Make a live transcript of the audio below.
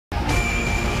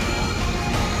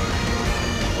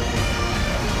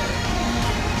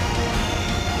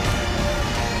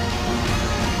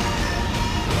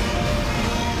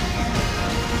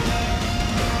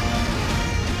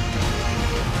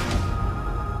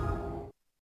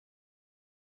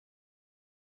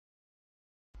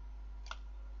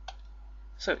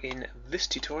So in this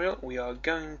tutorial we are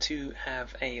going to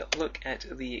have a look at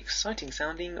the exciting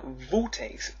sounding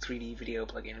Vortex 3D video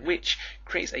plugin, which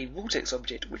creates a vortex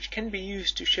object which can be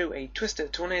used to show a twister,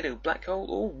 tornado, black hole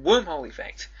or wormhole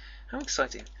effect. How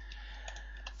exciting.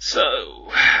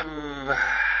 So,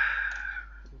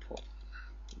 import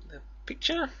the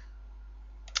picture.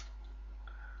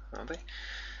 Are they?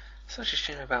 Such a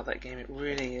shame about that game, it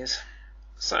really is.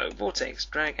 So, Vortex,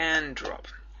 drag and drop.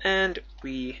 And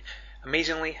we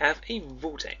amazingly have a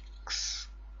vortex.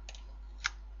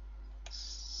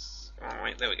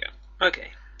 Alright, there we go.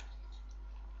 Okay.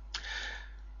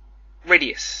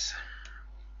 Radius.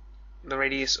 The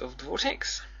radius of the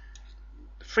vortex.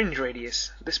 Fringe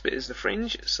radius. This bit is the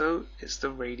fringe, so it's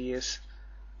the radius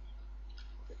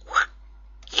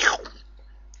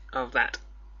of that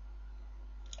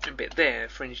bit there.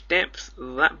 Fringe depth,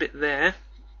 that bit there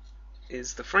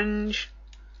is the fringe.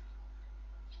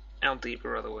 How deep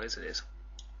or otherwise it is.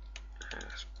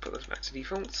 Let's put those back to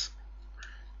defaults.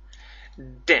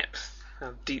 Depth,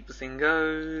 how deep the thing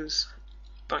goes.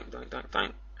 Doink, doink, doink,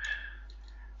 doink.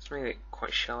 Let's make it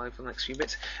quite shallow for the next few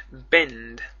bits.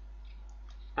 Bend.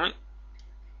 Right.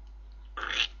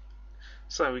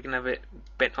 So we can have it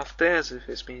bent off there as if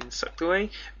it's been sucked away.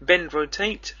 Bend,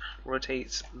 rotate.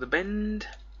 Rotates the bend.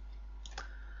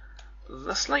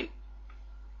 Thusly.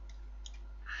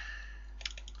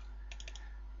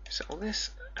 Settle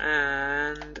this.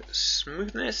 And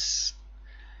smoothness.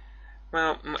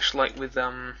 Well, much like with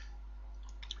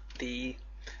the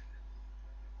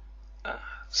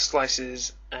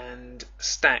slices and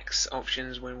stacks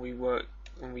options when we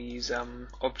use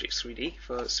Objects 3D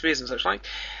for spheres and such like,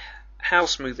 how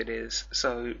smooth it is.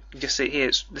 So just see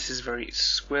here, this is very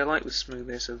square-like with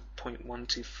smoothness of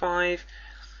 0.125.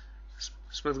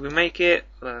 Smoother we make it,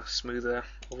 the smoother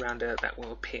or rounder that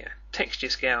will appear. Texture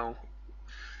scale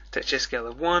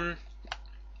of 1,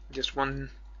 just one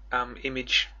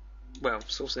image, well,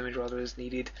 source image rather, is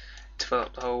needed to fill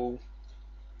up the whole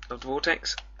of the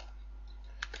vortex.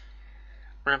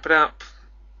 Ramp it up.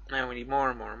 Now we need more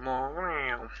and more and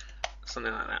more.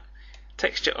 Something like that.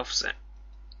 Texture offset.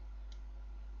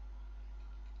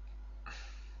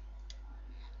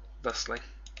 Thusly.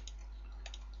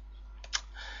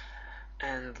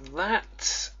 And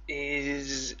that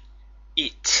is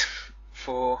it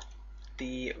for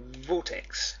the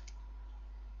Vortex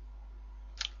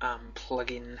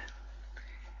plugin,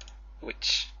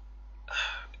 which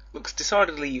looks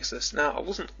decidedly useless. Now, I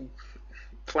wasn't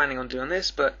planning on doing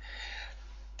this, but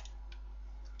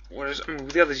whereas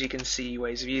with the others you can see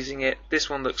ways of using it, this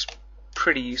one looks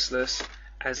pretty useless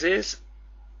as is.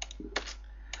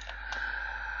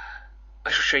 I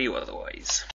shall show you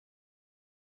otherwise.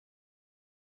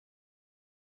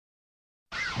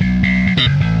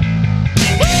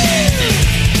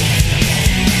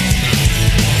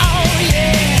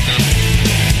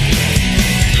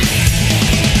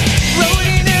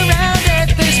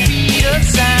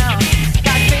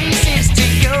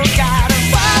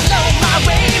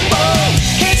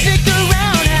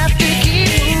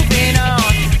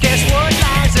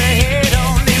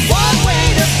 One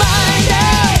way to find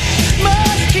out,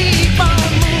 must keep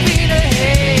on moving.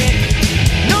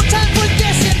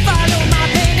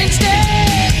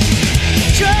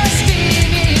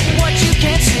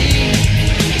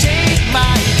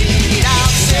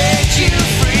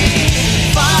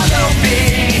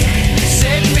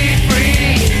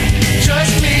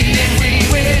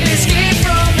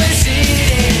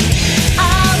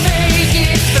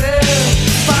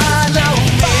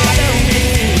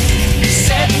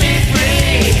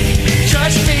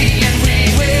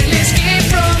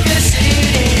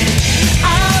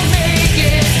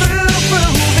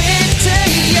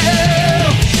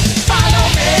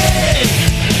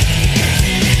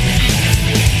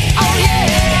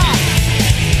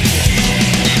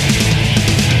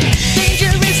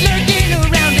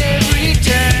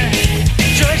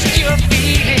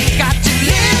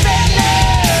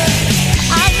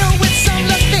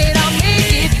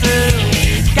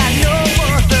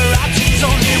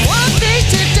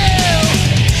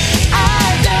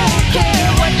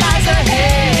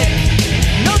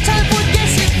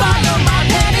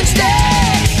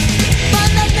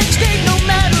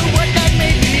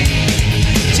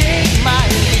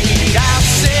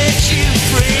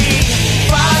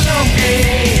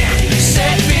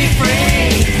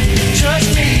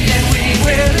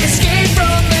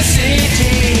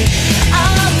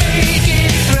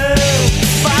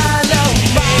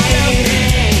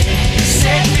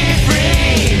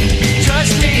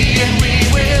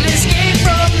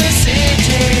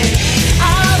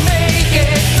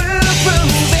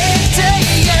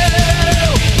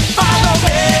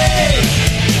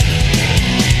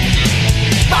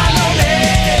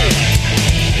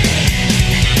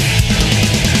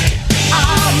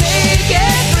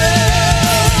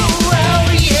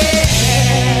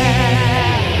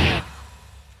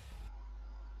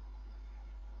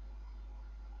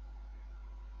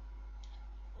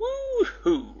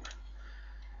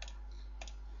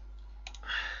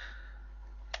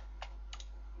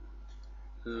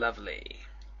 Lovely.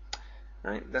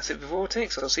 Right, that's it for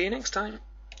Vortex. I'll see you next time.